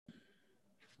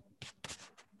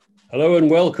Hello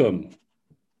and welcome.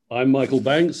 I'm Michael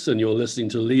Banks, and you're listening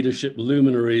to Leadership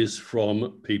Luminaries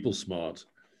from People Smart.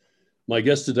 My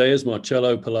guest today is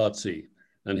Marcello Palazzi,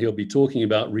 and he'll be talking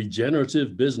about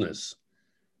regenerative business.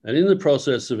 And in the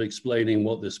process of explaining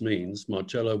what this means,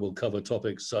 Marcello will cover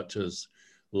topics such as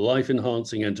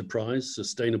life-enhancing enterprise,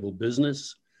 sustainable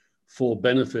business,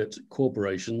 for-benefit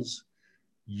corporations,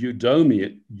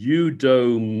 eudaimonia,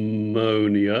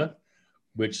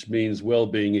 which means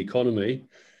well-being economy,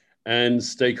 and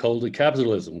stakeholder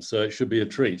capitalism. So it should be a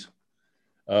treat.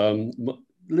 A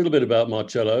little bit about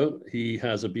Marcello. He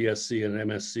has a BSc, an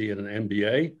MSc, and an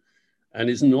MBA, and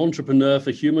is an entrepreneur for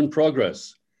human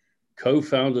progress,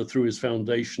 co-founder through his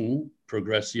foundation,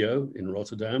 Progressio in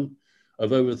Rotterdam,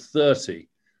 of over 30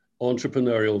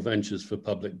 entrepreneurial ventures for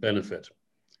public benefit.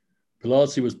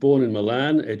 Palazzi was born in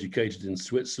Milan, educated in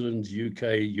Switzerland,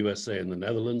 UK, USA, and the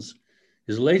Netherlands.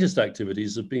 His latest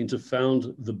activities have been to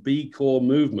found the B Corps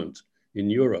movement in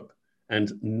Europe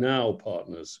and Now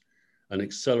Partners, an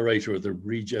accelerator of the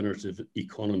regenerative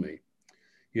economy.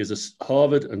 He is a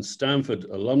Harvard and Stanford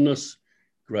alumnus,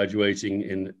 graduating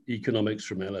in economics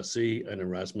from LSE and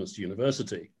Erasmus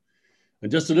University.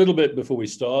 And just a little bit before we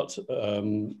start,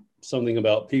 something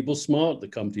about People Smart, the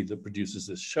company that produces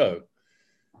this show.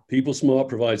 People Smart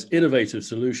provides innovative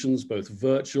solutions, both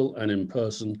virtual and in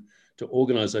person, to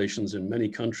organizations in many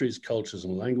countries, cultures,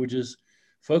 and languages,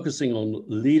 focusing on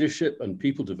leadership and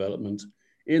people development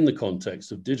in the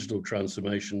context of digital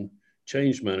transformation,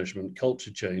 change management,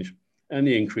 culture change, and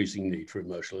the increasing need for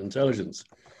emotional intelligence.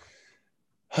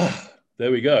 There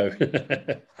we go.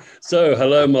 So,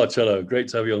 hello, Marcello. Great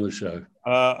to have you on the show.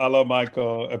 Hello,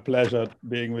 Michael. A pleasure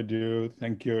being with you.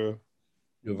 Thank you.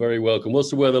 You're very welcome.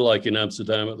 What's the weather like in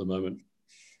Amsterdam at the moment?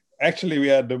 Actually, we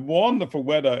had the wonderful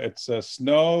weather. It's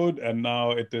snowed, and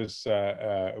now it is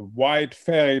a white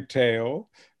fairy tale,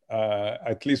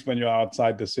 at least when you're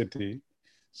outside the city.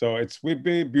 So it will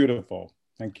be beautiful.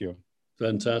 Thank you.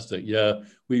 Fantastic. Yeah,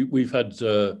 we've had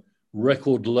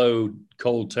record low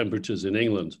cold temperatures in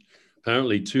England.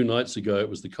 Apparently 2 nights ago, it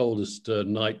was the coldest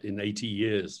night in 80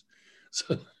 years.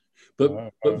 So,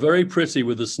 but very pretty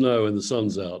with the snow and the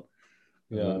sun's out.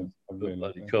 Yeah,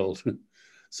 bloody cold.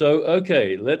 So,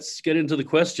 okay, let's get into the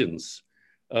questions.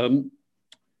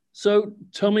 So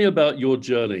tell me about your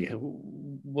journey.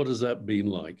 What has that been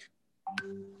like?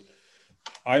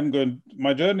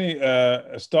 My journey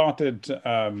started,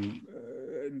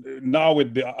 now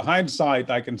with the hindsight,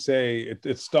 I can say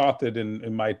it started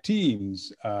in my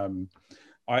teens.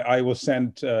 I was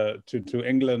sent to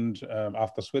England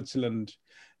after Switzerland.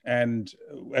 And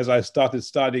as I started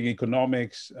studying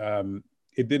economics,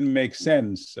 it didn't make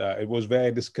sense. It was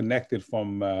very disconnected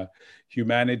from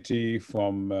humanity,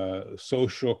 from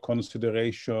social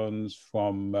considerations,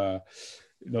 from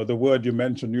the word you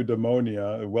mentioned,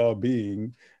 eudaimonia,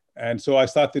 well-being. And so I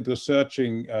started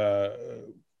researching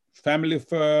family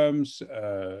firms,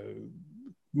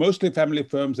 mostly family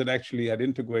firms that actually had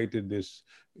integrated this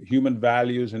human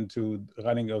values into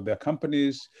running of their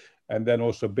companies, and then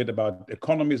also a bit about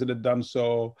economies that had done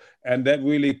so. And that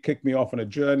really kicked me off on a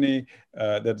journey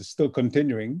that is still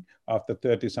continuing after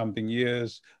 30-something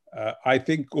years. I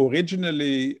think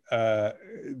originally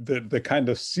the kind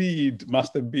of seed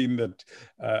must have been that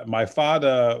my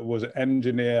father was an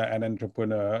engineer and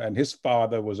entrepreneur, and his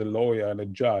father was a lawyer and a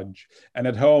judge. And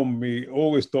at home, we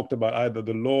always talked about either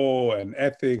the law and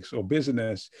ethics or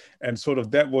business. And sort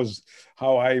of that was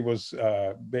how I was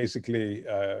basically,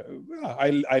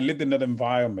 I lived in that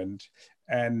environment.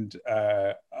 And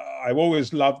I've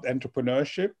always loved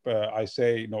entrepreneurship. I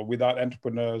say, without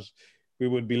entrepreneurs, we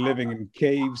would be living in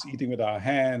caves, eating with our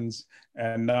hands.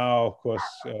 And now, of course,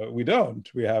 we don't.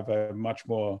 We have a much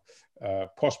more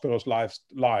prosperous life,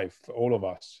 all of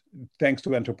us, thanks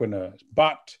to entrepreneurs.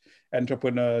 But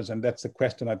entrepreneurs, and that's the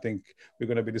question I think we're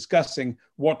going to be discussing,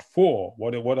 what for?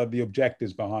 What are the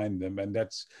objectives behind them? And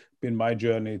that's been my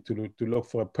journey to look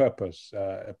for a purpose,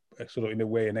 sort of in a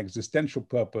way, an existential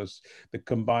purpose that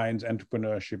combines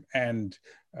entrepreneurship and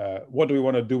what do we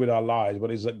want to do with our lives? What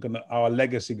is our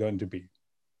legacy going to be?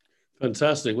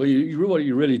 Fantastic. Well, what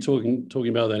you're really talking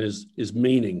about then is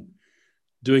meaning,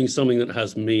 doing something that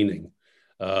has meaning.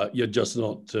 You're just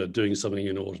not doing something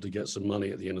in order to get some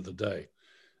money at the end of the day.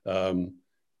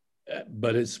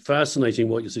 But it's fascinating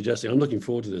what you're suggesting. I'm looking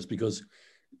forward to this because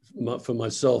for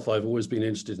myself, I've always been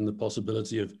interested in the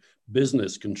possibility of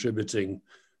business contributing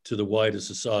to the wider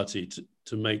society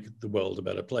to make the world a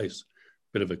better place.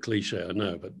 Bit of a cliche, I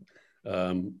know, but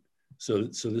so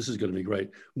this is going to be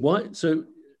great. Why? So,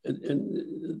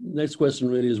 and next question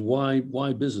really is why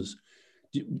business?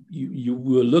 You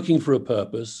were looking for a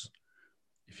purpose.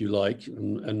 if you like,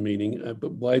 and meaning.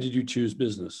 But why did you choose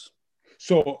business?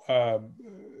 So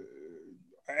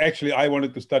actually, I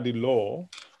wanted to study law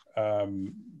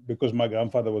because my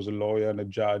grandfather was a lawyer and a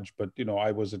judge. But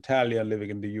I was Italian, living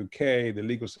in the UK. The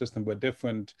legal system were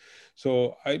different.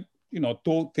 So I,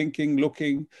 thinking,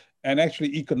 looking, and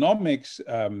actually economics.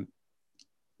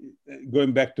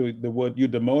 Going back to the word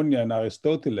eudaimonia and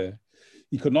Aristotle,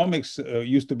 economics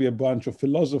used to be a branch of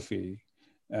philosophy,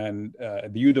 and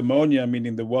the eudaimonia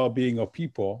meaning the well-being of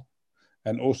people,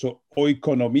 and also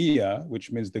oikonomia,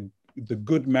 which means the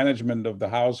good management of the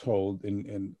household,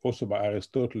 in also by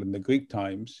Aristotle in the Greek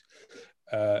times.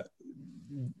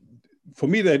 For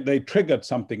me, they triggered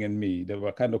something in me. They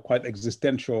were kind of quite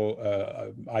existential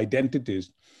identities.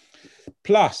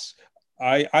 Plus,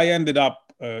 I ended up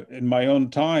in my own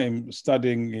time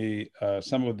studying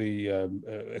some of the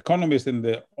economists in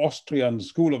the Austrian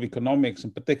School of Economics,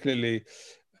 and particularly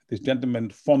this gentleman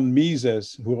von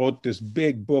Mises, who wrote this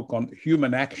big book on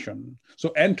human action.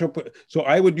 So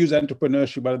I would use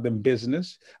entrepreneurship rather than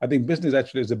business. I think business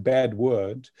actually is a bad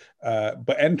word,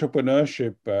 but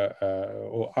entrepreneurship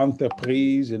or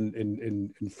entreprise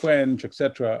in French,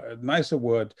 etc., a nicer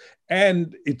word.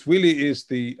 And it really is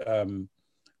the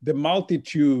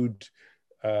multitude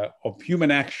of human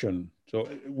action. So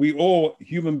we all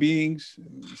human beings,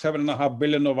 7.5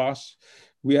 billion of us,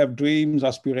 we have dreams,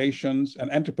 aspirations,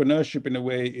 and entrepreneurship in a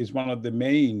way is one of the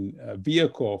main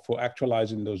vehicle for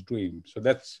actualizing those dreams. So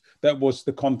that was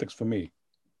the context for me.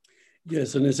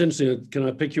 Yes, and it's interesting. Can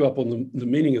I pick you up on the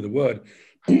meaning of the word?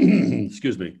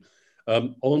 Excuse me.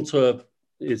 Entre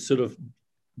is sort of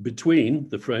between,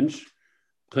 the French,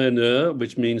 preneur,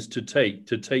 which means to take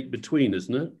between,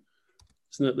 isn't it?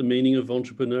 Isn't that the meaning of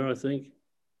entrepreneur, I think?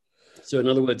 So in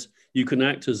other words, you can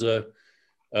act as a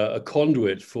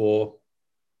conduit for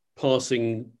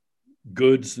passing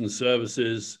goods and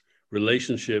services,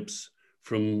 relationships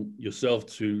from yourself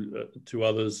to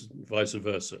others, vice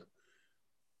versa.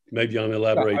 Maybe I'm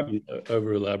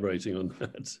over elaborating on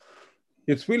that.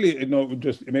 It's really,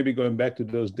 just maybe going back to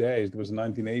those days, it was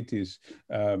 1980s.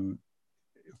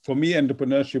 For me,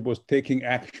 entrepreneurship was taking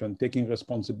action, taking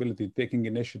responsibility, taking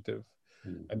initiative.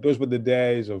 And those were the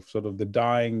days of sort of the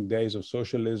dying days of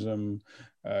socialism,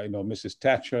 Mrs.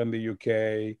 Thatcher in the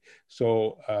UK.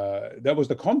 So that was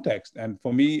the context. And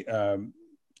for me,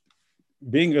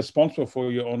 being responsible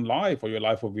for your own life or your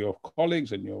life of your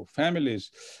colleagues and your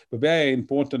families were very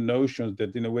important notions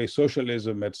that in a way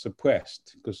socialism had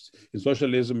suppressed. Because in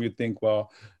socialism, you think,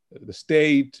 well, the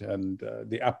state and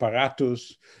the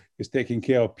apparatus is taking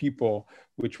care of people,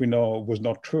 which we know was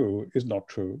not true, is not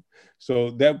true.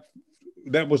 So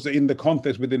that was in the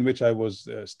context within which I was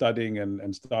studying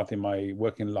and starting my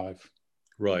working life.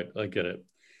 Right, I get it.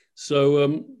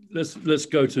 So let's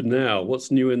go to now.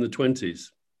 What's new in the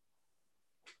 20s?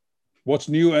 What's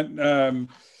new? And I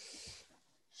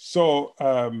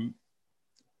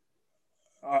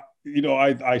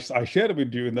shared it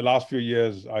with you in the last few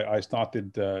years. I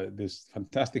started this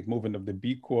fantastic movement of the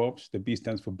B Corps. The B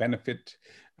stands for benefit.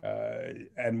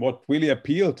 And what really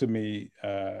appealed to me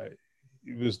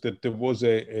was that there was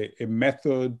a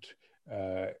method,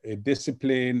 a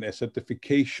discipline, a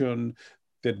certification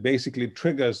that basically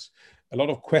triggers a lot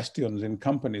of questions in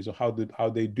companies of how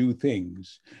they do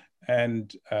things.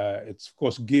 And it's, of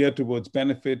course, geared towards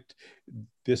benefit.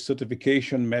 This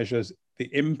certification measures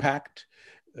the impact,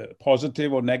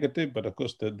 positive or negative, but of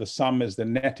course, the sum is the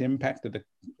net impact that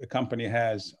the company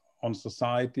has on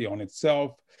society, on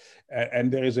itself.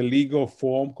 And there is a legal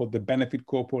form called the Benefit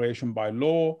Corporation by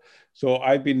law. So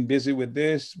I've been busy with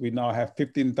this. We now have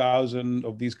 15,000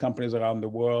 of these companies around the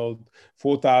world,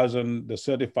 4,000 the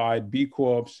certified B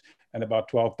Corps, and about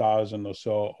 12,000 or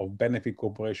so of Benefit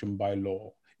Corporation by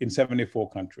law in 74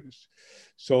 countries.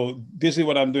 So this is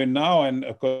what I'm doing now. And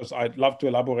of course, I'd love to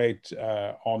elaborate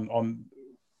on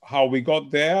how we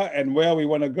got there and where we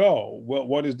want to go.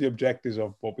 What is the objectives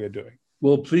of what we're doing?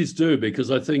 Well, please do,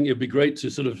 because I think it'd be great to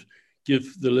sort of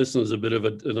give the listeners a bit of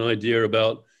an idea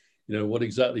about, what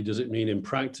exactly does it mean in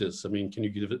practice? I mean, can you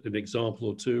give an example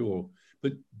or two,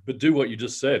 but do what you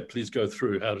just said. Please go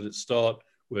through. How did it start?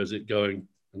 Where's it going?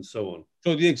 And so on.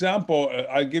 So the example,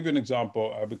 I'll give you an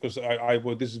example because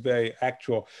this is very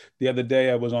actual. The other day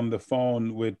I was on the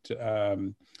phone with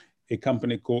a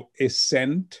company called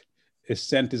Essent.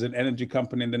 Essent is an energy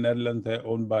company in the Netherlands. They're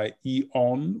owned by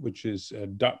E.ON, which is a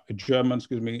German,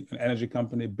 an energy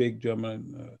company, big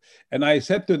German. And I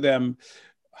said to them,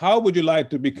 how would you like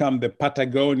to become the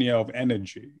Patagonia of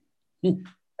energy?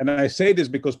 And I say this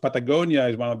because Patagonia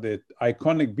is one of the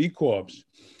iconic B Corps.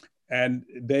 And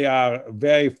they are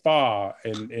very far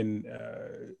in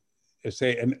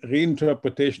say, a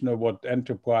reinterpretation of what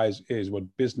enterprise is, what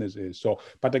business is. So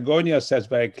Patagonia says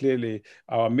very clearly,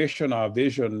 our mission, our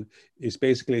vision is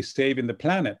basically saving the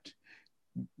planet.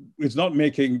 It's not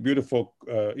making beautiful,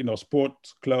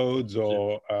 sports clothes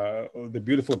or the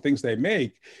beautiful things they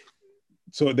make.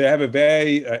 So they have a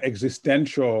very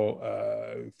existential,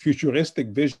 futuristic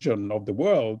vision of the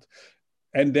world,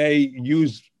 and they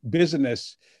use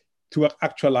business to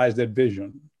actualize that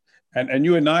vision. And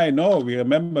you and I know, we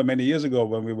remember many years ago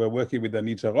when we were working with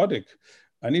Anita Roddick.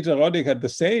 Anita Roddick had the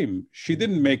same. She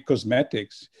didn't make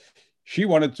cosmetics. She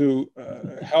wanted to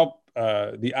help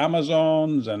the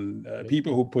Amazons and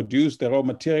people who produce the raw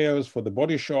materials for the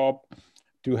Body Shop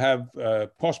to have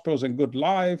prosperous and good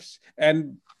lives.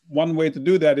 And one way to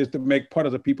do that is to make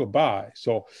products that people buy.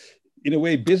 So in a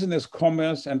way, business,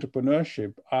 commerce,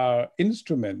 entrepreneurship are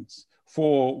instruments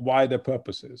for wider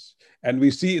purposes. And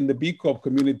we see in the B Corp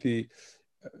community,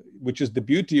 which is the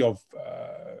beauty of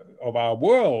our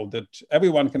world, that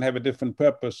everyone can have a different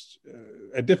purpose,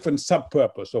 a different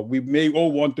sub-purpose. So we may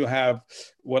all want to have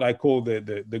what I call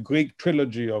the Greek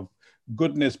trilogy of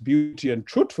goodness, beauty, and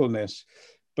truthfulness,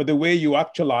 but the way you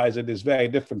actualize it is very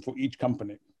different for each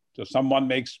company. So someone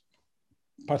makes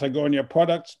Patagonia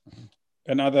products,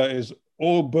 another is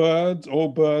All Birds. All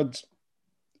Birds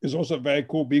is also a very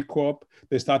cool B Corp.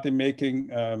 They started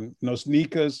making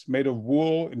sneakers made of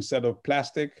wool instead of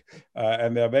plastic,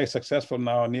 and they're very successful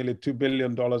now, nearly $2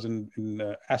 billion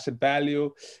in asset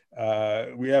value.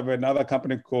 We have another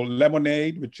company called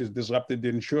Lemonade, which has disrupted the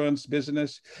insurance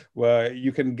business, where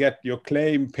you can get your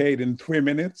claim paid in 3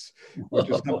 minutes, which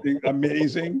is something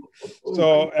amazing.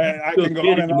 So I can go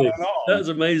on and on and on. That's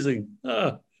amazing.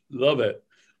 Love it.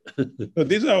 So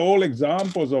these are all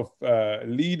examples of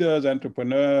leaders,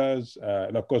 entrepreneurs,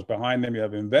 and of course behind them you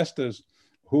have investors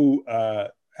who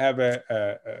have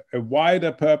a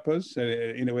wider purpose,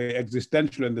 in a way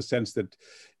existential, in the sense that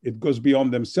it goes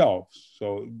beyond themselves.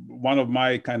 So one of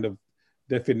my kind of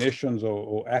definitions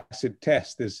or acid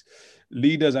test is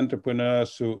leaders,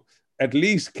 entrepreneurs who at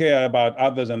least care about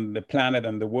others and the planet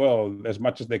and the world as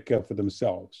much as they care for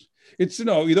themselves. It's, you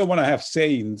don't want to have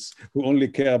saints who only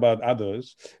care about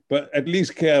others, but at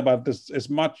least care about this as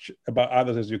much about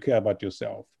others as you care about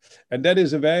yourself. And that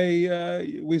is a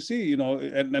very, we see,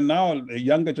 and now the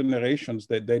younger generations,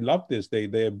 they love this. They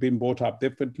have been brought up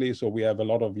differently. So we have a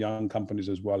lot of young companies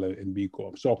as well in B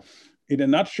Corp. So in a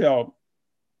nutshell,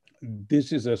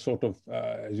 this is a sort of,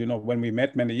 when we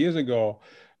met many years ago,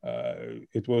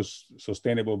 it was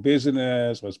sustainable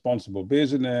business, responsible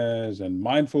business, and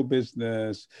mindful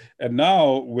business. And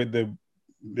now with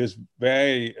this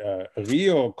very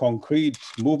real, concrete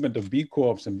movement of B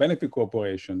Corps and benefit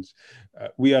corporations,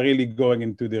 we are really going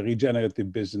into the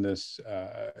regenerative business,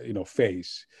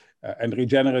 phase. And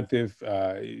regenerative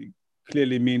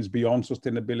clearly means beyond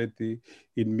sustainability.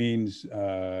 It means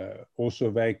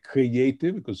also very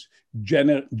creative, because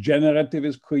generative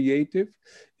is creative.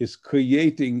 It's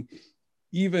creating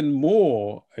even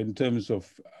more in terms of,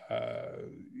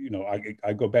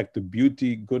 I go back to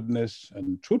beauty, goodness,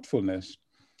 and truthfulness,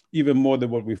 even more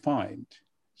than what we find.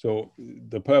 So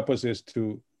the purpose is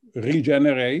to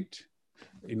regenerate,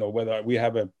 whether we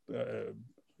have a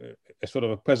sort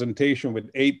of a presentation with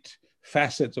 8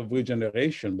 facets of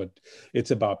regeneration, but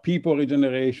it's about people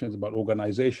regeneration, it's about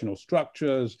organizational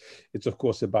structures, it's of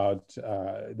course about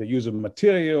the use of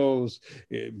materials,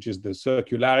 which is the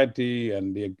circularity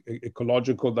and the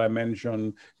ecological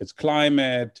dimension, it's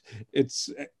climate, it's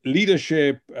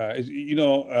leadership.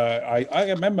 I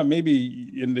remember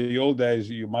maybe in the old days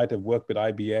you might have worked with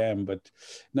IBM, but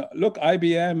now, look,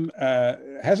 IBM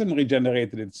hasn't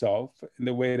regenerated itself in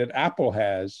the way that Apple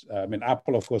has.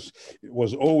 Apple, of course,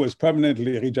 was always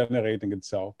permanently regenerating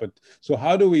itself. But so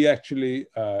how do we actually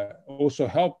also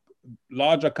help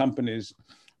larger companies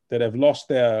that have lost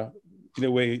their, in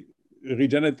a way,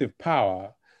 regenerative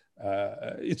power?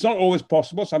 It's not always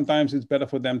possible. Sometimes it's better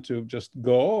for them to just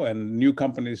go and new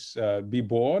companies be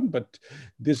born. But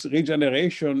this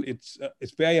regeneration, it's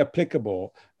very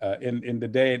applicable in the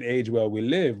day and age where we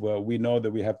live, where we know that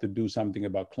we have to do something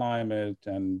about climate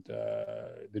and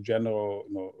the general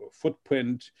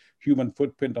footprint, human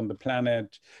footprint on the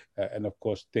planet, and of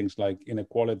course things like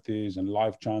inequalities and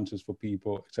life chances for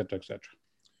people, et cetera, et cetera.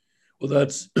 Well,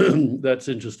 that's that's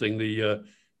interesting.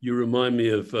 You remind me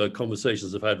of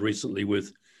conversations I've had recently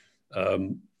with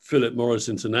Philip Morris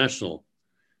International,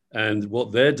 and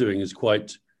what they're doing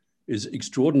is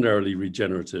extraordinarily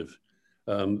regenerative.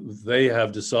 They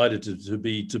have decided to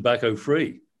be tobacco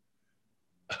free,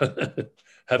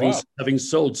 having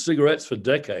sold cigarettes for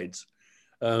decades.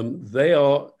 They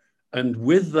are, and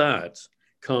with that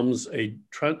comes a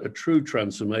true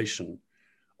transformation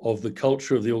of the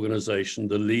culture of the organization,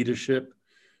 the leadership,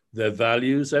 their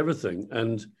values, everything.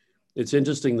 And it's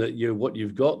interesting that what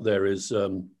you've got there is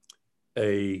an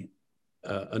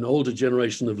older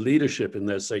generation of leadership in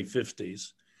their, say,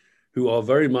 50s, who are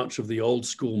very much of the old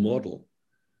school model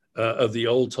of the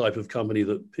old type of company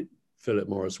that Philip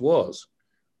Morris was,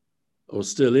 or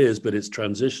still is, but it's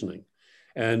transitioning.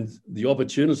 And the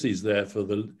opportunities there for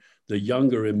the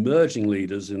younger emerging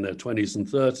leaders in their 20s and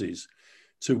 30s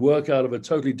to work out of a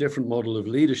totally different model of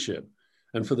leadership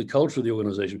and for the culture of the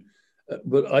organization.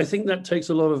 But I think that takes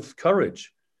a lot of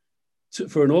courage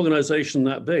for an organization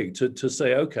that big to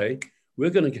say, okay, we're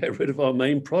going to get rid of our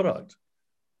main product.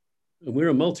 And we're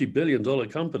a multi-billion-dollar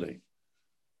company.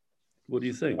 What do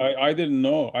you think? I didn't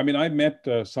know. I mean, I met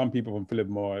some people from Philip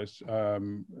Morris.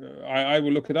 I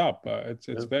will look it up. It's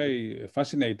very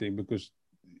fascinating because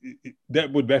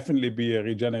that would definitely be a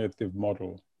regenerative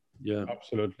model. Yeah,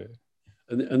 absolutely.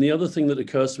 And the other thing that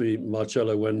occurs to me,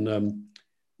 Marcello,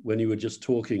 when you were just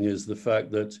talking, is the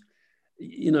fact that,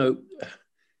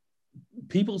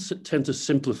 people tend to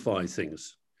simplify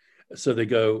things. So they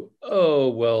go, oh,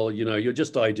 well, you're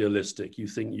just idealistic. You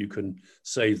think you can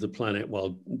save the planet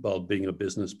while being a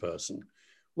business person.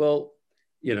 Well,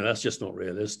 that's just not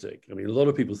realistic. I mean, a lot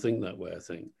of people think that way, I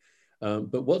think.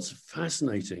 But what's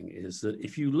fascinating is that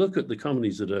if you look at the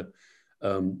companies that are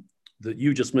that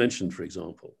you just mentioned, for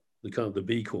example, the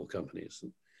B Corp companies,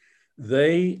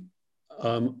 they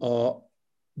are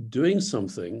doing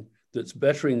something that's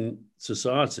bettering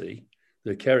society.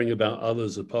 They're caring about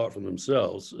others apart from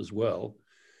themselves as well,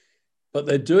 but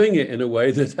they're doing it in a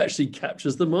way that actually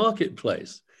captures the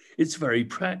marketplace. It's very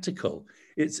practical.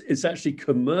 It's actually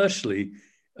commercially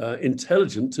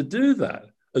intelligent to do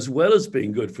that, as well as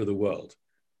being good for the world.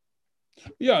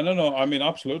 Yeah, no. I mean,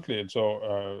 absolutely. And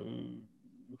so,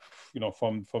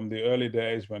 from the early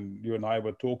days when you and I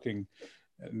were talking,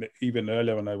 and even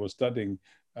earlier when I was studying,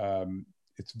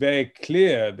 it's very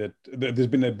clear that there's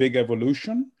been a big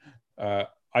evolution.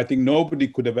 I think nobody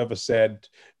could have ever said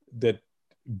that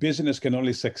business can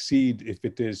only succeed if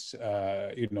it is,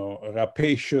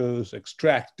 rapacious,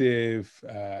 extractive,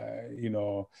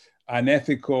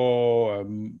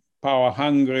 unethical, power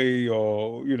hungry,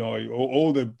 or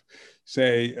all the,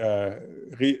 say,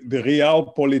 the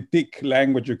realpolitik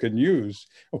language you can use.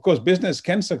 Of course, business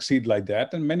can succeed like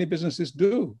that, and many businesses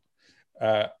do.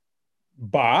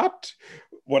 But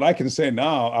what I can say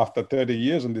now, after 30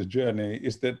 years on this journey,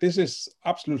 is that this is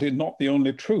absolutely not the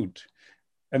only truth.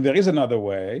 And there is another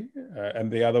way,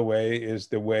 and the other way is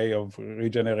the way of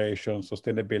regeneration,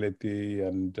 sustainability,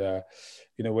 and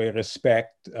in a way,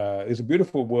 respect. It's a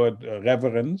beautiful word,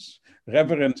 reverence.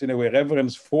 Reverence, in a way,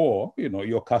 reverence for,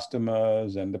 your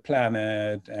customers and the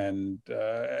planet, and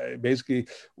basically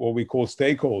what we call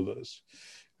stakeholders.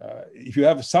 If you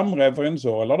have some reverence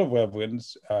or a lot of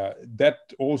reverence, that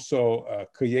also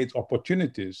creates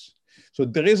opportunities. So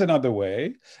there is another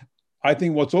way. I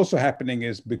think what's also happening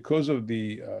is because of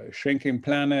the shrinking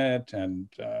planet, and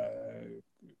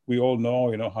we all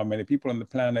know, how many people on the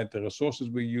planet, the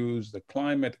resources we use, the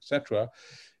climate, etc.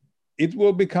 It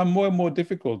will become more and more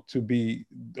difficult to be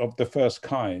of the first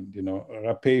kind,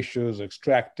 rapacious,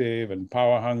 extractive, and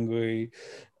power hungry.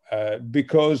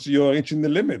 Because you're reaching the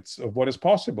limits of what is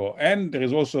possible. And there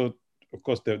is also, of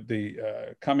course,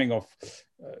 the coming of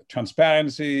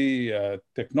transparency,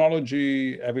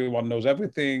 technology, everyone knows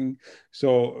everything.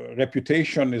 So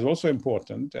reputation is also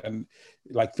important. And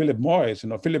like Philip Morris,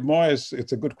 Philip Morris,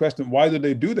 it's a good question. Why do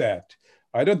they do that?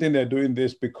 I don't think they're doing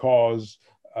this because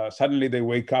suddenly they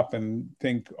wake up and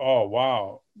think, oh,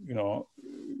 wow,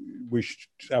 we should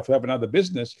have to have another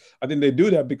business. I think they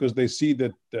do that because they see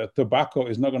that tobacco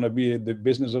is not going to be the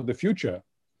business of the future.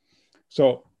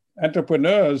 So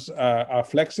entrepreneurs are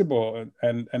flexible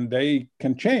and they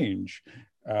can change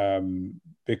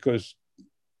because,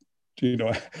 we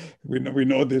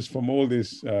know this from all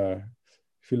these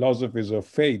philosophies of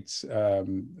faiths,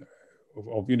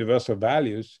 of universal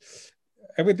values.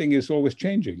 Everything is always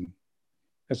changing.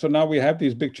 And so now we have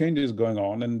these big changes going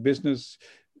on, and business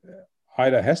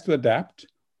either has to adapt,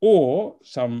 or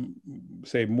some,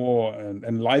 say, more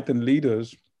enlightened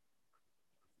leaders,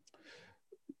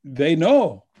 they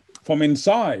know from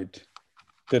inside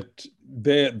that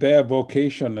their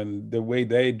vocation and the way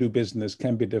they do business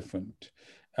can be different.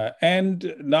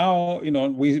 And now,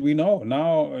 we know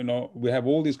now, we have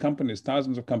all these companies,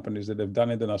 thousands of companies that have done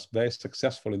it and are very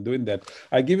successful in doing that.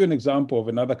 I give you an example of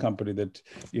another company that,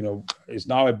 is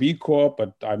now a B Corp,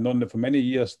 but I've known them for many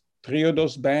years,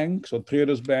 Triodos Bank. So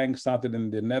Triodos Bank started in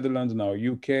the Netherlands, now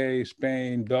UK,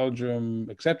 Spain, Belgium,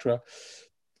 etc.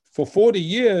 for 40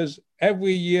 years,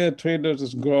 every year traders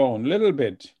has grown a little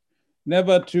bit.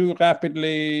 Never too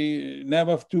rapidly,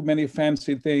 never too many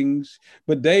fancy things,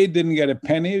 but they didn't get a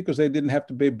penny because they didn't have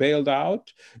to be bailed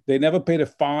out. They never paid a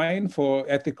fine for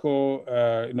ethical,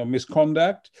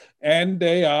 misconduct, and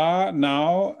they are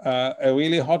now a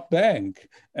really hot bank.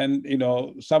 And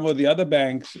some of the other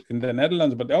banks in the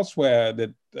Netherlands, but elsewhere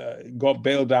that got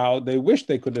bailed out, they wish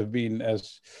they could have been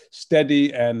as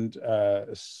steady and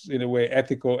in a way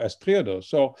ethical as Triodos.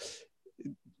 So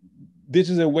this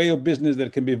is a way of business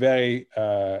that can be very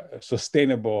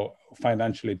sustainable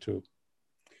financially too.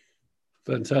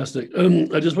 Fantastic.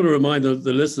 I just want to remind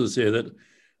the listeners here that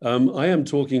I am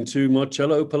talking to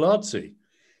Marcello Palazzi,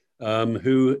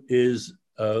 who is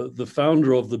the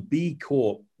founder of the B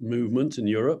Corp movement in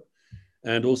Europe,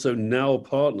 and also Now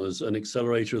Partners, an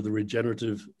accelerator of the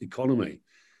regenerative economy.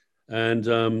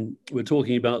 And we're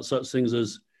talking about such things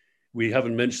as, we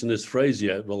haven't mentioned this phrase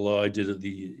yet, although I did at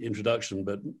the introduction,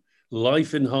 but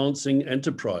life-enhancing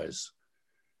enterprise.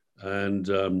 And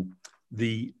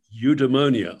the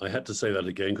eudaimonia, I had to say that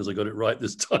again because I got it right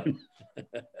this time.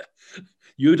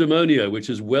 Eudaimonia, which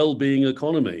is well-being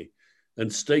economy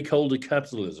and stakeholder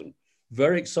capitalism.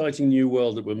 Very exciting new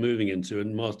world that we're moving into.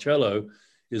 And Marcello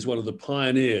is one of the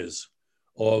pioneers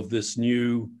of this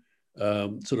new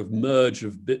sort of merge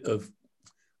of,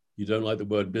 you don't like the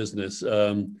word business,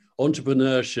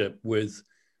 entrepreneurship with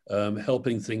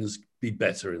helping things be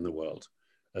better in the world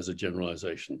as a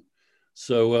generalization.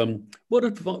 So what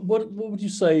would you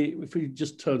say, if we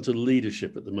just turn to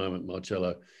leadership at the moment,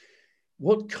 Marcello,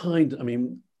 what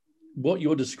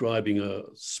you're describing are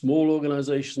small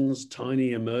organizations,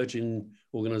 tiny emerging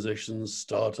organizations,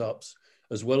 startups,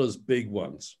 as well as big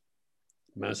ones,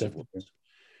 massive ones.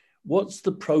 What's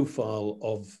the profile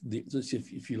of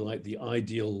if you like, the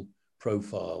ideal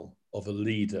profile of a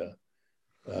leader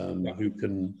who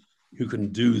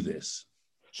can do this?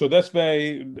 So that's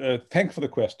very, thanks for the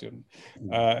question.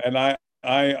 And I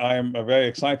am very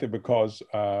excited because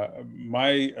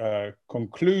my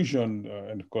conclusion,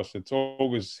 and of course it's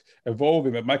always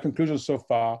evolving, but my conclusions so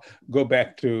far go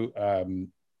back to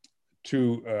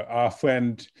our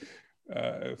friend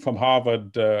from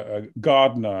Harvard,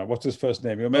 Gardner. What's his first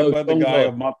name? You remember the guy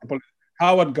of multiple?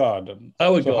 Howard Gardner.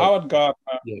 Howard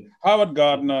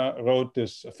Gardner wrote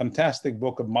this fantastic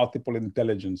book of multiple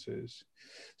intelligences.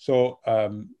 So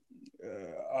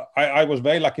I was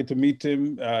very lucky to meet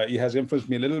him. He has influenced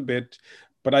me a little bit,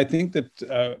 but I think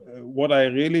that what I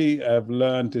really have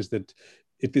learned is that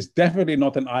it is definitely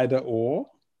not an either or.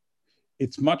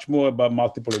 It's much more about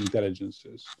multiple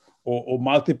intelligences or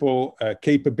multiple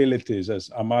capabilities, as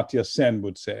Amartya Sen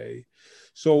would say.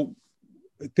 So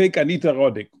take Anita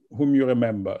Roddick, whom you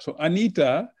remember. So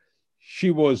Anita,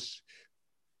 she was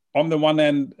on the one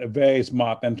hand a very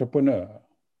smart entrepreneur,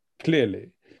 clearly.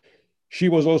 She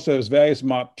was also a very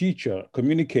smart teacher,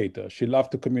 communicator. She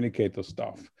loved to communicate her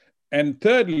stuff. And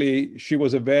thirdly, she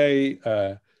was very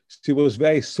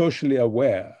socially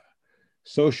aware,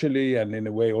 socially and in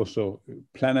a way also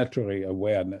planetary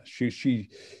awareness. She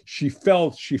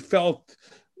felt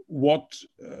what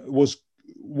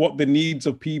the needs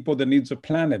of people, the needs of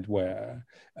planet were.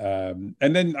 And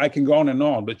then I can go on and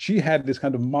on, but she had this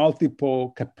kind of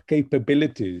multiple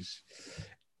capabilities.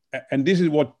 And this is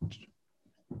what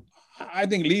I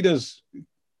think leaders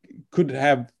could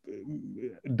have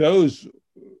those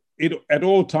at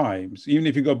all times. Even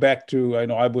if you go back to,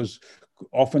 I was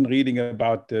often reading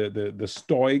about the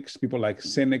Stoics, people like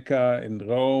Seneca in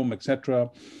Rome, etc.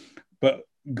 But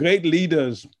great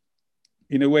leaders,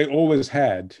 in a way, always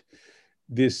had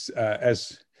this,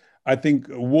 as I think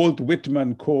Walt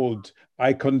Whitman called,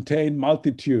 I contain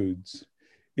multitudes.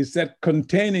 It's that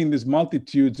containing these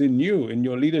multitudes in you, in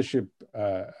your leadership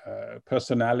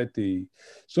personality.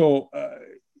 So,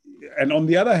 and on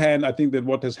the other hand, I think that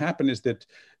what has happened is that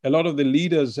a lot of the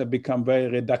leaders have become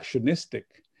very reductionistic.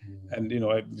 And,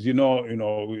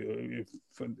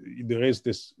 there is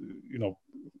this,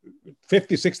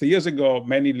 50, 60 years ago,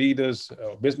 many leaders,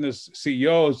 business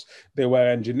CEOs, they were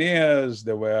engineers,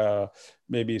 there were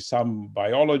maybe some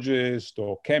biologists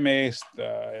or chemists,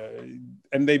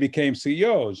 and they became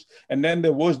CEOs. And then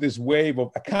there was this wave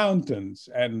of accountants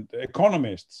and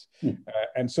economists.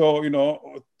 And so,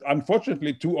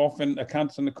 unfortunately, too often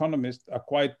accountants and economists are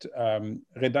quite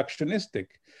reductionistic.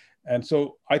 And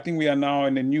so I think we are now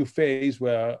in a new phase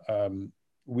where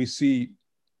we see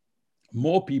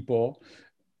more people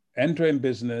entering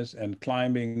business and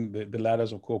climbing the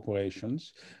ladders of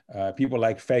corporations. People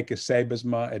like Feike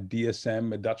Sijbesma at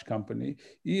DSM, a Dutch company.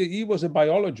 He was a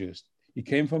biologist. He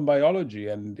came from biology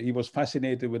and he was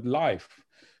fascinated with life.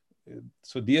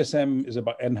 So DSM is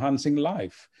about enhancing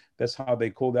life. That's how they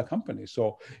call their company.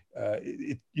 So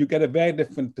you get a very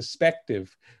different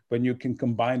perspective when you can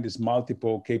combine these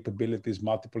multiple capabilities,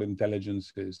 multiple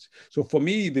intelligences. So for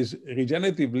me, these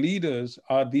regenerative leaders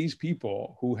are these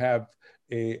people who have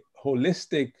a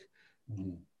holistic,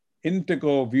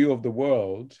 integral view of the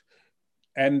world.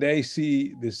 And they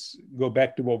see this, go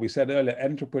back to what we said earlier,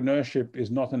 entrepreneurship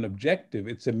is not an objective,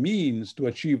 it's a means to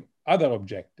achieve other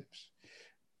objectives.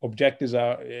 Objectives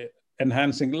are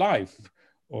enhancing life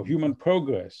or human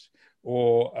progress,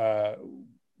 or,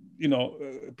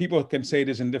 people can say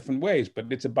this in different ways, but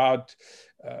it's about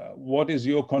what is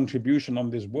your contribution on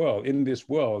this world, in this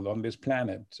world, on this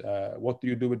planet? What do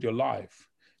you do with your life?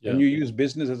 Yeah. And you use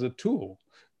business as a tool,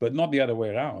 but not the other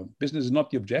way around. Business is not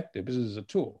the objective, business is a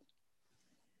tool.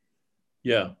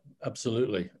 Yeah,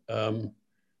 absolutely.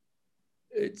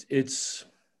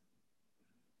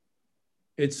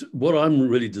 It's what I'm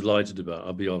really delighted about,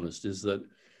 I'll be honest, is that,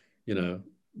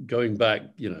 going back,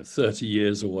 30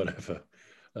 years or whatever,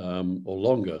 or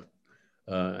longer,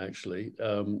 actually,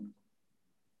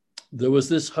 there was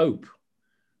this hope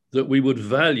that we would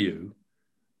value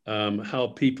how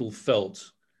people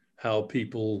felt, how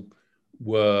people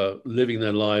were living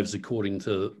their lives according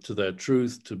to their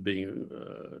truth, to be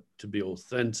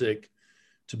authentic,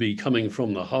 to be coming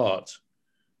from the heart,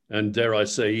 and dare I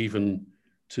say, even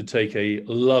to take a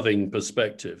loving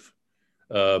perspective.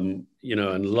 And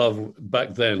love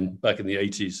back then, back in the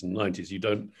 80s and 90s,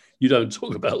 you don't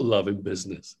talk about love in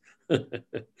business.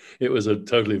 It was a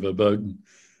totally verboten.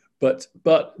 But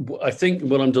I think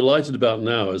what I'm delighted about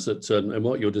now is that, and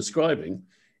what you're describing,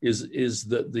 is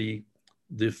that the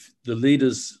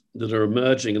leaders that are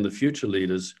emerging and the future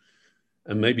leaders,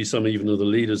 and maybe some even of the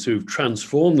leaders who've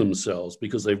transformed themselves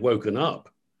because they've woken up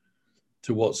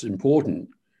to what's important,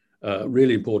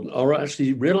 really important, are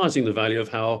actually realizing the value of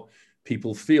how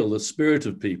people feel, the spirit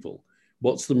of people.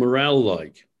 What's the morale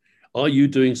like? Are you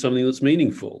doing something that's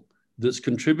meaningful, that's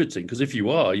contributing? Because if you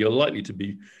are, you're likely to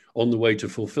be on the way to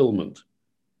fulfillment,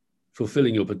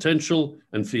 fulfilling your potential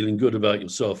and feeling good about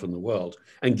yourself and the world,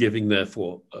 and giving,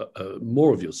 therefore,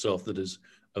 more of yourself that is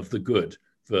of the good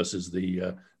versus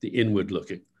the inward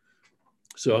looking.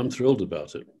 So I'm thrilled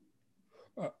about it.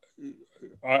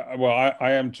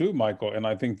 I am too, Michael. And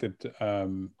I think that,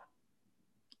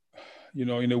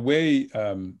 in a way,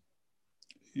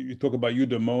 you talk about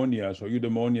eudaimonia. So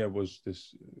eudaimonia was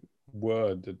this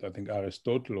word that I think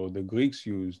Aristotle or the Greeks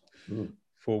used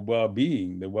for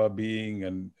well-being, the well-being,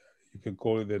 and you can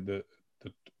call it the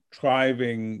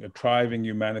thriving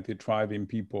humanity, thriving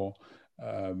people.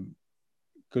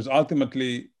 Because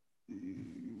ultimately,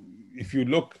 if you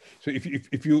look, so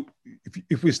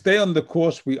if we stay on the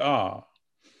course we are,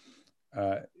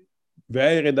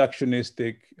 very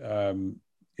reductionistic,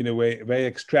 in a way, very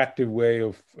extractive way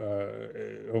of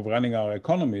running our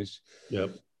economies.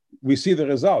 Yep. We see the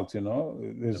results,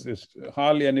 there's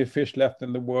hardly any fish left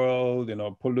in the world,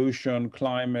 pollution,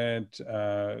 climate,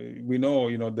 we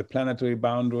know, the planetary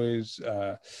boundaries,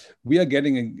 we are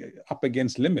getting up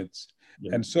against limits.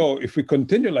 Yeah. And so if we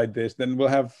continue like this, then we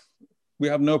have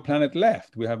no planet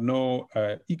left. We have no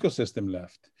ecosystem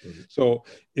left. Mm-hmm. So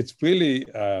it's really,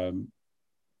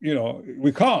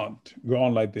 we can't go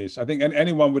on like this. I think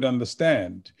anyone would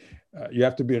understand. You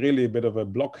have to be really a bit of a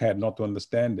blockhead not to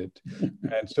understand it.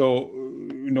 And so,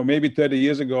 maybe 30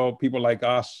 years ago, people like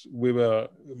us, we were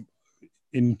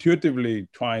intuitively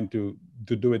trying to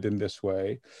do it in this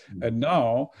way. Mm-hmm. And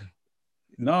now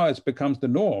it becomes the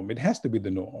norm. It has to be the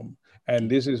norm.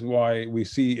 And this is why we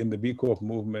see in the B Corp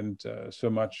movement so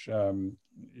much,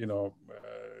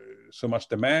 so much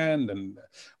demand. And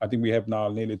I think we have now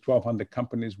nearly 1,200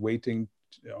 companies waiting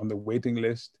on the waiting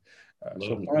list.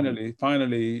 So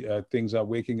finally, things are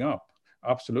waking up.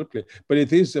 Absolutely. But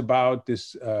it is about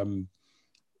this,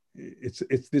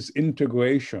 it's this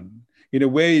integration. In a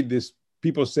way, this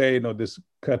people say, this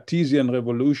Cartesian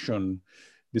revolution,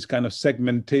 this kind of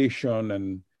segmentation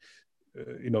and,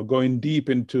 going deep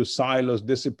into silos,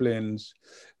 disciplines,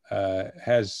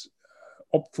 has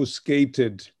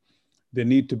obfuscated the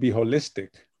need to be holistic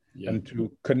and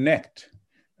to connect.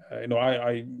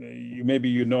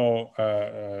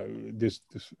 This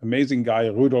amazing guy,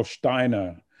 Rudolf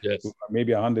Steiner, yes,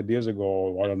 maybe 100 years ago,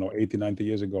 or I don't know, 80, 90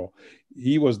 years ago.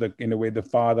 He was in a way, the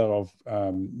father of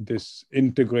this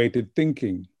integrated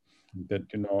thinking that,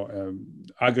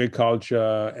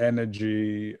 agriculture,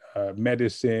 energy,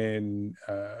 medicine,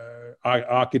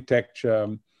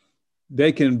 architecture,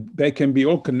 they can be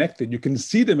all connected. You can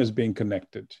see them as being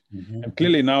connected. Mm-hmm. And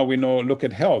clearly now we know, look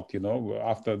at health,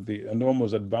 after the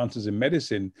enormous advances in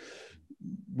medicine,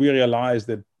 we realize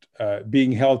that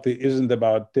being healthy isn't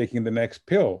about taking the next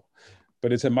pill,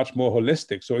 but it's a much more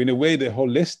holistic. So in a way, the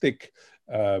holistic,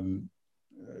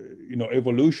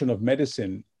 evolution of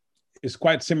medicine is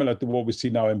quite similar to what we see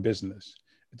now in business.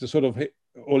 It's a sort of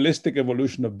holistic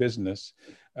evolution of business,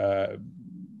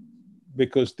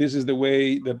 because this is the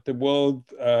way that the world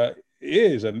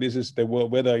is, and this is the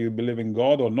world, whether you believe in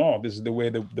God or not, this is the way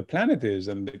the planet is,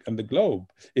 and the globe.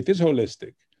 It is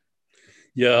holistic.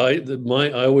 Yeah,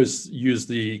 I always use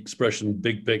the expression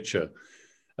 "big picture."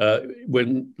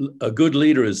 When a good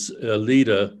leader is a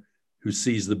leader who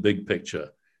sees the big picture,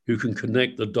 who can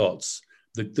connect the dots,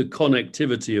 the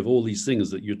connectivity of all these things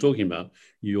that you're talking about.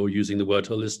 You're using the word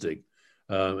holistic,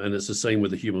 and it's the same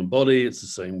with the human body. It's the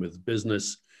same with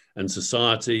business and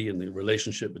society and the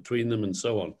relationship between them and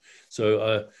so on.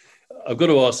 So I've got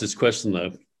to ask this question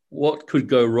though: what could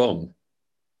go wrong?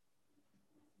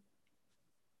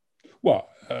 Well,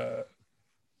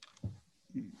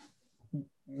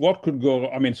 what could go?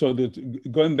 I mean, so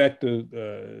going back to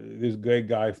this great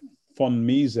guy von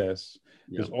Mises,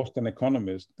 this Austrian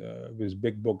economist, with his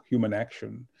big book Human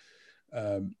Action.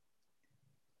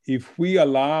 If we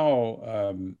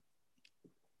allow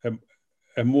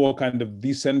a more kind of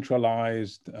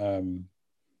decentralized,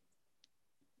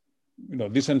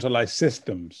 decentralized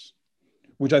systems,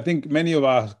 which I think many of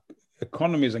our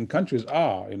economies and countries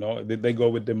are, they go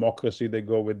with democracy, they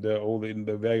go with all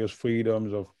the various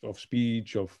freedoms of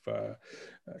speech, of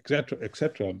et cetera, et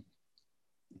cetera.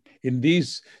 In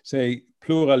these, say,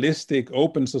 pluralistic,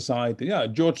 open society,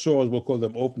 George Soros will call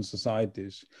them open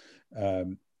societies,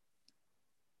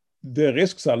 the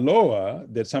risks are lower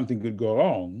that something could go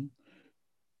wrong.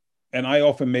 And I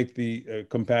often make the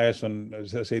comparison,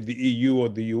 as I say, the EU or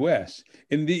the US.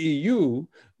 In the EU,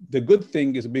 the good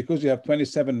thing is because you have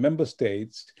 27 member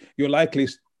states, you're likely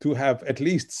to have at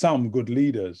least some good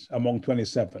leaders among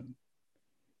 27.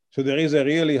 So there is a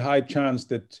really high chance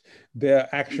that their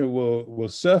action will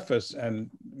surface and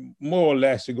more or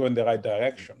less you go in the right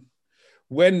direction.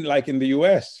 When, like in the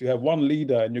US, you have one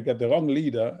leader and you get the wrong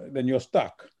leader, then you're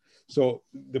stuck. So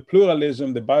the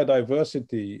pluralism, the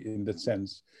biodiversity in that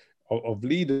sense, of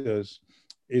leaders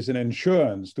is an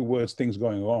insurance towards things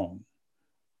going wrong.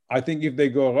 I think if they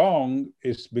go wrong,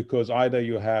 it's because either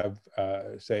you have,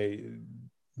 say,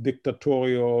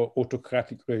 dictatorial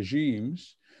autocratic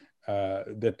regimes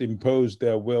that impose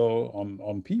their will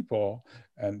on people,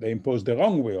 and they impose the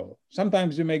wrong will.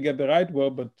 Sometimes you may get the right will,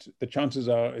 but the chances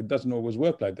are it doesn't always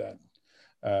work like that.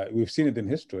 We've seen it in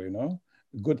history,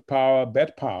 good power,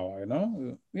 bad power,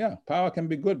 Yeah, power can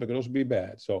be good, but it can also be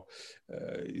bad. So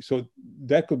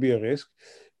that could be a risk.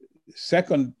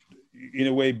 Second, in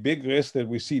a way, big risk that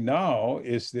we see now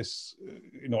is this,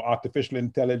 artificial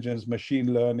intelligence,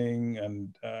 machine learning,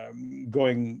 and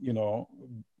going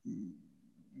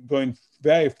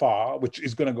very far, which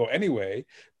is going to go anyway,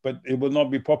 but it will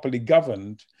not be properly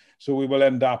governed. So we will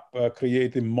end up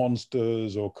creating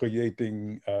monsters or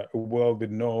creating a world with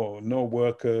no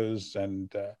workers.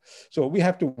 And so we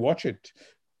have to watch it.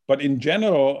 But in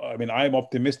general, I mean, I'm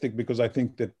optimistic because I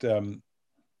think that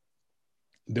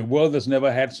the world has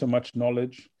never had so much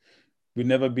knowledge. We've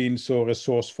never been so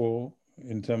resourceful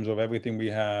in terms of everything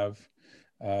we have.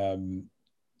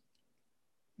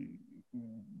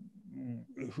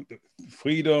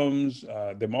 Freedoms,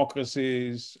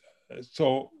 democracies.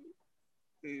 So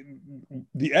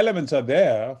the elements are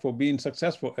there for being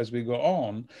successful as we go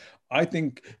on. I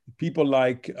think people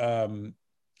like,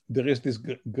 there is this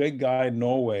great guy in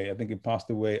Norway, I think he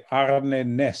passed away,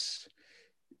 Arne Næss.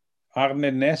 Arne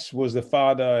Næss was the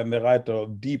father and the writer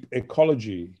of Deep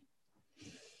Ecology.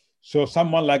 So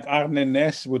someone like Arne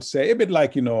Næss would say, a bit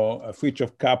like,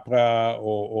 Fritjof Capra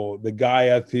or the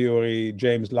Gaia theory,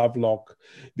 James Lovelock,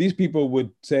 these people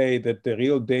would say that the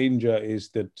real danger is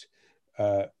that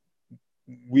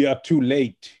we are too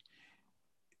late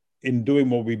in doing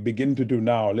what we begin to do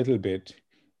now a little bit.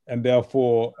 And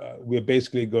therefore, we're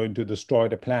basically going to destroy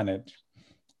the planet.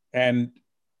 And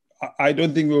I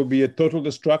don't think it will be a total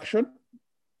destruction,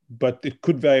 but it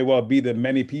could very well be that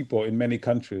many people in many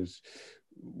countries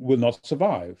will not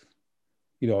survive.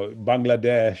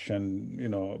 Bangladesh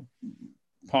and,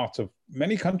 parts of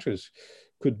many countries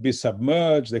could be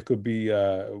submerged. There could be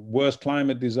worse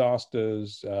climate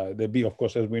disasters. There'd be, of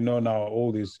course, as we know now,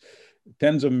 all these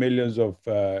tens of millions of,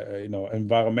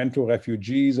 environmental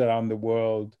refugees around the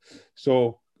world.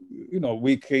 So,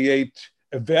 we create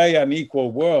a very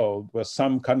unequal world where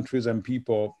some countries and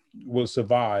people will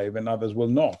survive and others will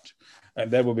not.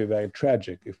 And that will be very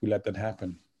tragic if we let that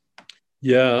happen.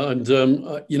 Yeah, and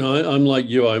I'm like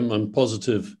you. I'm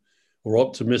positive, or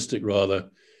optimistic rather.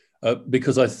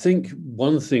 Because I think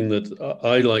one thing that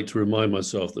I like to remind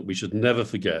myself that we should never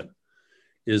forget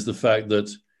is the fact that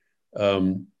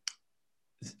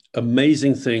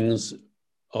amazing things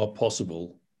are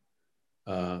possible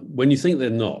when you think they're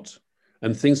not,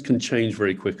 and things can change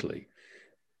very quickly.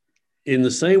 In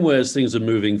the same way as things are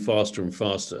moving faster and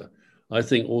faster, I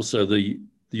think also the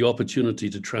opportunity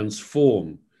to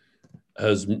transform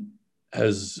has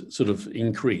sort of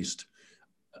increased.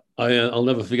 I'll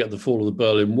never forget the fall of the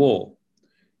Berlin Wall,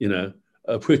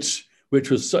 which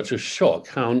was such a shock.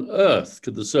 How on earth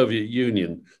could the Soviet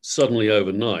Union suddenly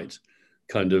overnight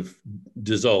kind of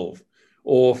dissolve?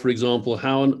 Or, for example,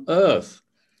 how on earth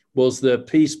was there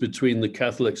peace between the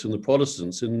Catholics and the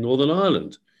Protestants in Northern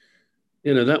Ireland?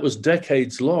 That was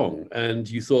decades long, and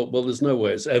you thought, well, there's no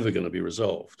way it's ever going to be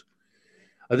resolved.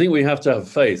 I think we have to have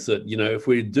faith that, if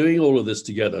we're doing all of this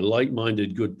together,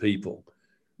 like-minded, good people,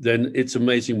 then it's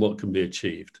amazing what can be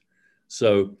achieved.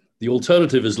 So the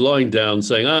alternative is lying down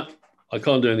saying, I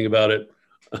can't do anything about it.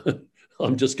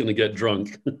 I'm just going to get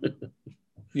drunk.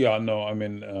 Yeah, no, I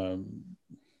mean,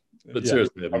 but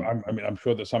seriously, I'm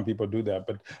sure that some people do that,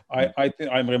 but I think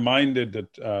I'm reminded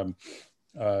that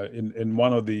in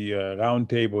one of the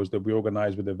roundtables that we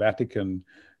organized with the Vatican,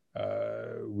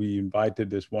 we invited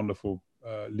this wonderful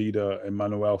leader,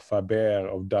 Emmanuel Faber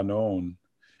of Danone,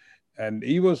 and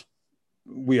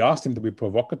we asked him to be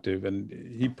provocative, and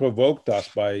he provoked us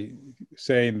by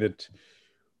saying that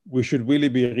we should really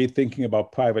be rethinking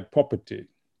about private property,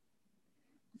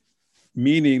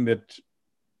 meaning that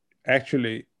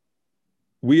actually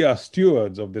we are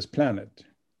stewards of this planet.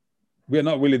 We are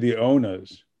not really the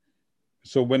owners.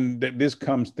 So when this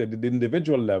comes to the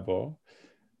individual level,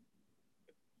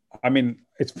 I mean,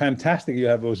 it's fantastic you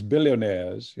have those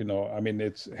billionaires, I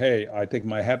mean, hey, I take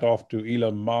my hat off to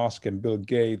Elon Musk and Bill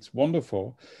Gates,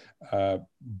 wonderful.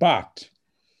 But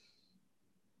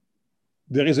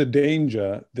there is a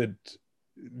danger that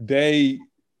they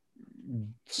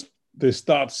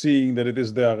start seeing that it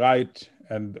is their right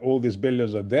and all these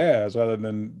billions are theirs rather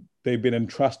than they've been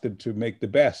entrusted to make the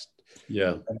best.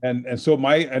 Yeah. And so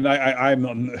I'm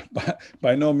not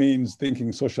by no means thinking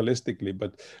socialistically,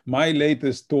 but my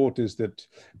latest thought is that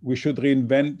we should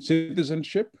reinvent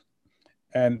citizenship,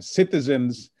 and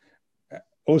citizens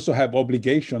also have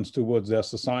obligations towards their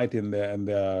society and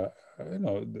their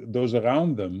those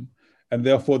around them. And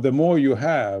therefore, the more you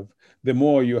have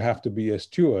to be a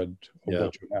steward of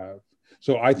what you have.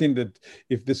 So I think that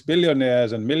if these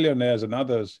billionaires and millionaires and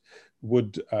others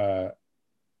would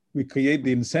we create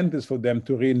the incentives for them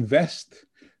to reinvest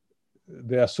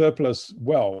their surplus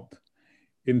wealth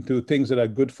into things that are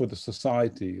good for the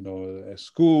society,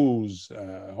 schools,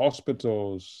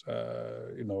 hospitals,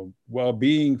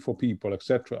 well-being for people,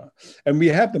 etc. And we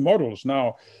have the models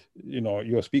now.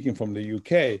 You're speaking from the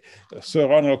UK. Sir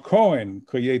Ronald Cohen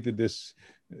created this.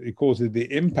 He calls it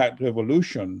the impact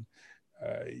revolution.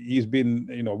 He's been,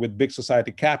 with Big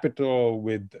Society Capital,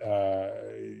 with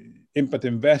impact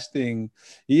investing.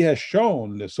 He has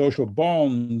shown the social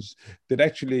bonds that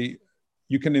actually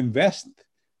you can invest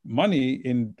money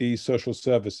in these social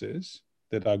services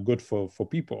that are good for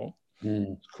people,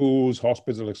 schools,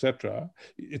 hospitals, etc.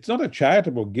 It's not a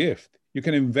charitable gift. You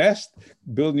can invest,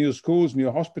 build new schools,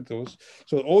 new hospitals,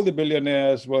 so all the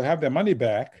billionaires will have their money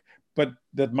back, but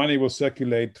that money will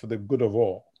circulate for the good of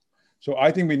all. So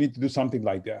I think we need to do something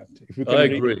like that. If we can I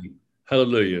agree.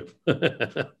 Hallelujah.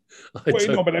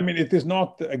 But I mean, it is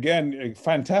not, again,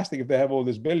 fantastic if they have all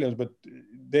these billions, but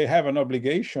they have an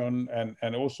obligation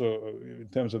and also in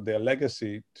terms of their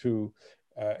legacy to,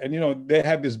 they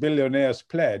have this billionaires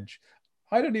pledge.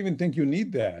 I don't even think you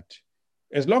need that.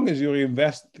 As long as you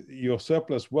invest your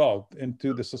surplus wealth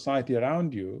into the society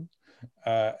around you,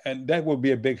 and that will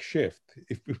be a big shift.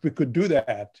 If we could do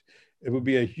that, it would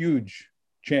be a huge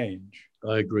change.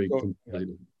 I agree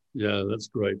completely. Yeah, that's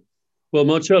great. Well,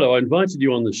 Marcello, I invited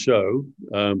you on the show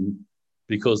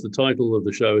because the title of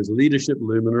the show is Leadership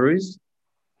Luminaries.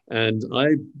 And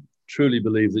I truly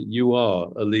believe that you are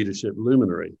a leadership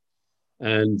luminary.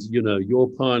 And, your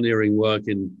pioneering work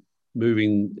in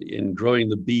growing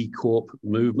the B Corp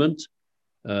movement,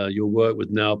 your work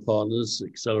with Now Partners,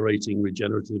 accelerating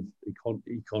regenerative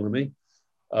economy,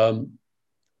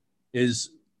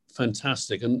 is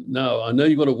fantastic. And now I know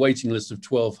you've got a waiting list of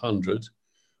 1,200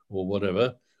 or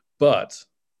whatever, but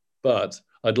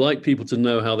I'd like people to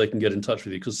know how they can get in touch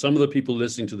with you, because some of the people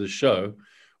listening to this show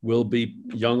will be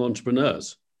young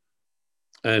entrepreneurs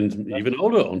and even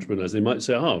older entrepreneurs. They might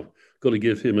say, got to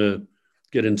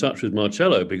get in touch with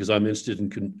Marcello because I'm interested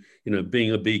in,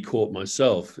 being a B Corp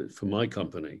myself for my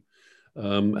company.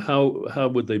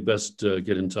 How would they best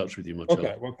get in touch with you, Marcello?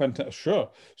 Okay, well, sure.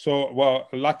 So, well,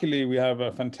 luckily we have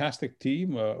a fantastic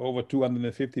team, over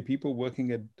 250 people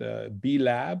working at B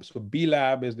Lab. So B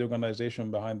Lab is the organization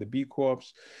behind the B Corps.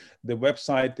 The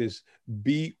website is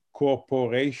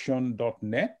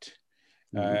bcorporation.net.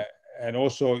 Mm-hmm. And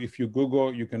also, if you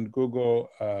Google, you can Google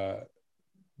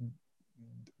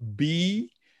B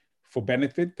for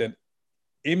benefit and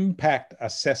impact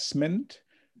assessment.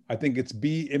 I think it's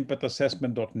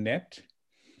bimpactassessment.net.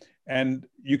 And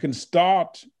you can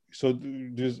start, so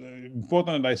it's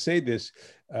important that I say this,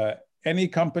 any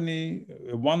company,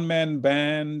 a one-man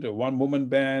band, a one-woman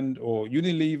band, or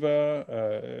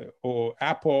Unilever, or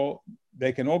Apple,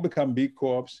 they can all become B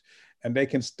Corps, and they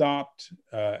can start,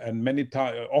 and many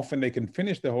times, often they can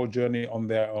finish the whole journey on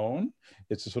their own.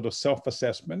 It's a sort of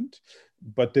self-assessment.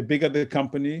 But the bigger the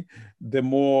company, the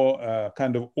more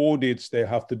kind of audits they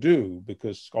have to do,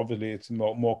 because obviously it's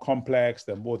more complex,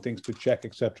 there are more things to check,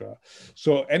 etc.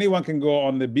 So anyone can go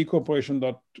on the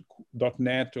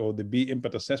bcorporation.net or the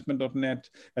bimpactassessment.net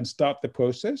and start the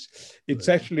process. It's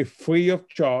actually free of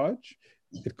charge.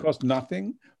 It costs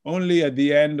nothing. Only at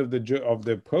the end of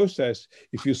the process,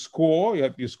 if you score,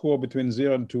 you score between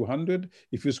 0 and 200.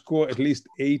 If you score at least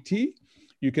 80,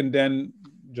 you can then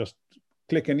just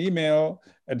click an email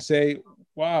and say,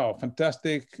 wow,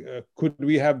 fantastic. Could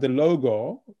we have the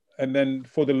logo? And then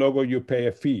for the logo, you pay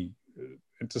a fee.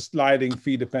 It's a sliding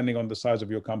fee depending on the size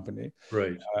of your company.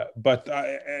 Right. But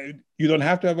you don't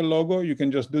have to have a logo. You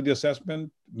can just do the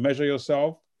assessment, measure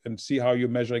yourself, and see how you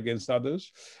measure against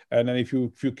others. And then if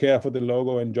you care for the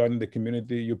logo and join the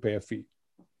community, you pay a fee.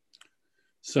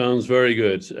 Sounds very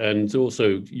good. And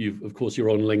also, of course, you're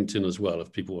on LinkedIn as well,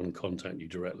 if people want to contact you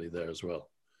directly there as well.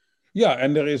 Yeah,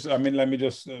 and there is, let me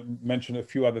just mention a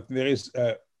few other things. There is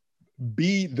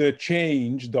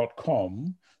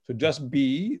bethechange.com. So just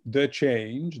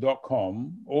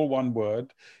bethechange.com, all one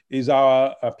word, is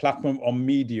our platform on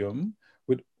Medium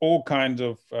with all kinds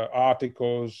of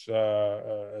articles,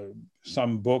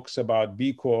 some books about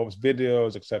B Corps,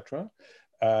 videos, etc.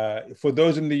 For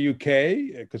those in the UK,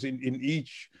 because in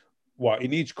each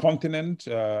continent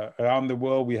around the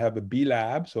world, we have a B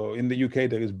Lab. So in the UK,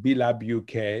 there is B Lab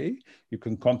UK. You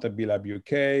can contact B Lab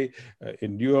UK.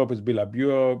 In Europe, it's B Lab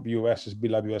Europe. US is B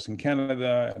Lab US and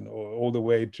Canada, and all the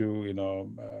way to,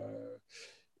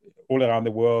 all around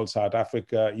the world, South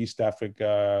Africa, East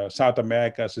Africa, South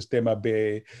America, Sistema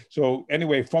B. So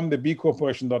anyway, from the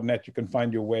bcorporation.net, you can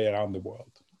find your way around the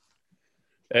world.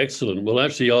 Excellent. Well,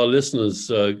 actually, our listeners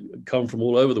come from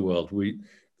all over the world.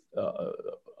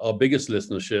 Our biggest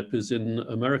listenership is in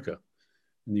America,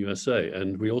 in the USA.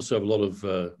 And we also have a lot of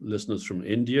listeners from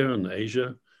India and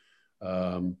Asia,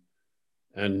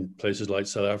 and places like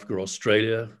South Africa,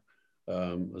 Australia,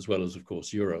 as well as, of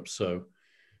course, Europe,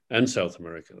 and South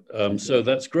America. So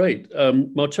that's great.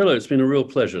 Marcello, it's been a real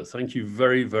pleasure. Thank you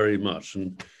very, very much.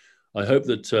 And I hope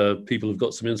that people have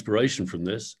got some inspiration from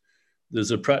this.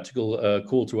 There's a practical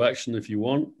call to action if you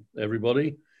want,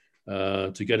 everybody,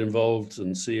 to get involved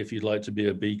and see if you'd like to be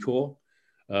a B Corp,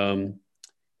 and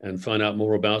find out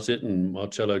more about it. And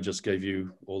Marcello just gave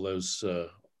you all those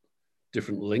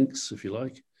different links, if you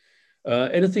like.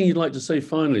 Anything you'd like to say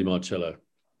finally, Marcello?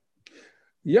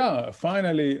 Yeah,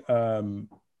 finally,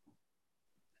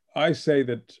 I say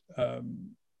that,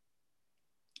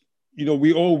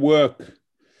 we all work,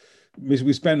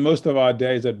 we spend most of our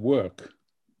days at work.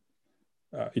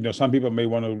 Some people may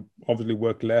want to obviously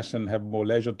work less and have more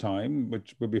leisure time,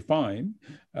 which will be fine.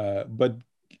 But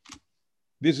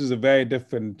this is a very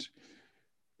different,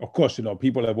 of course,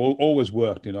 people have always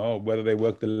worked, whether they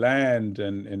work the land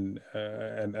and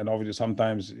obviously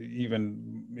sometimes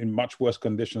even in much worse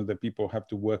conditions that people have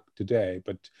to work today.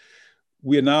 But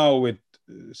we are now with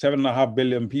 7.5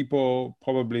 billion people,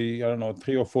 probably,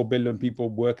 3 or 4 billion people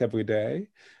work every day.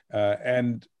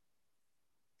 And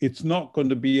it's not going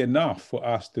to be enough for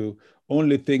us to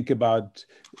only think about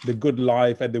the good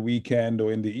life at the weekend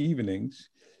or in the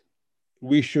evenings.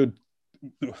 We should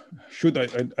is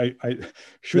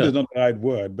not the right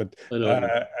word, but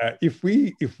if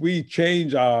we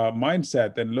change our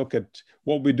mindset and look at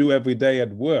what we do every day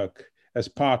at work as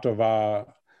part of our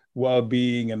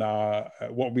well-being and our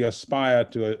what we aspire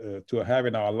to have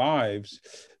in our lives,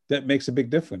 that makes a big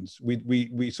difference.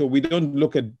 So we don't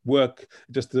look at work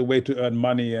just as a way to earn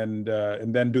money and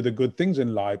then do the good things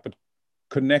in life, but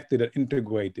connect it and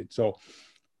integrate it. So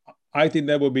I think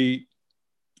that will be,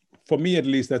 for me at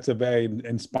least, that's a very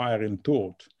inspiring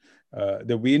thought,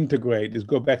 that we integrate, is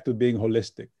go back to being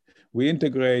holistic. We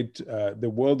integrate the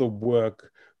world of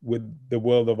work with the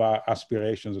world of our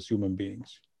aspirations as human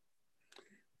beings.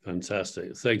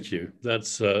 Fantastic. Thank you.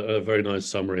 That's a very nice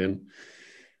summary and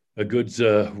a good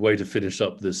way to finish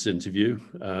up this interview.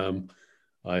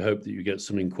 I hope that you get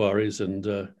some inquiries.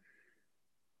 And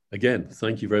again,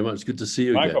 thank you very much. Good to see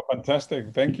you Michael, again.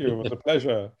 fantastic. Thank you. It was a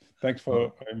pleasure. Thanks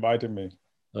for inviting me.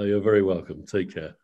 You're very welcome. Take care.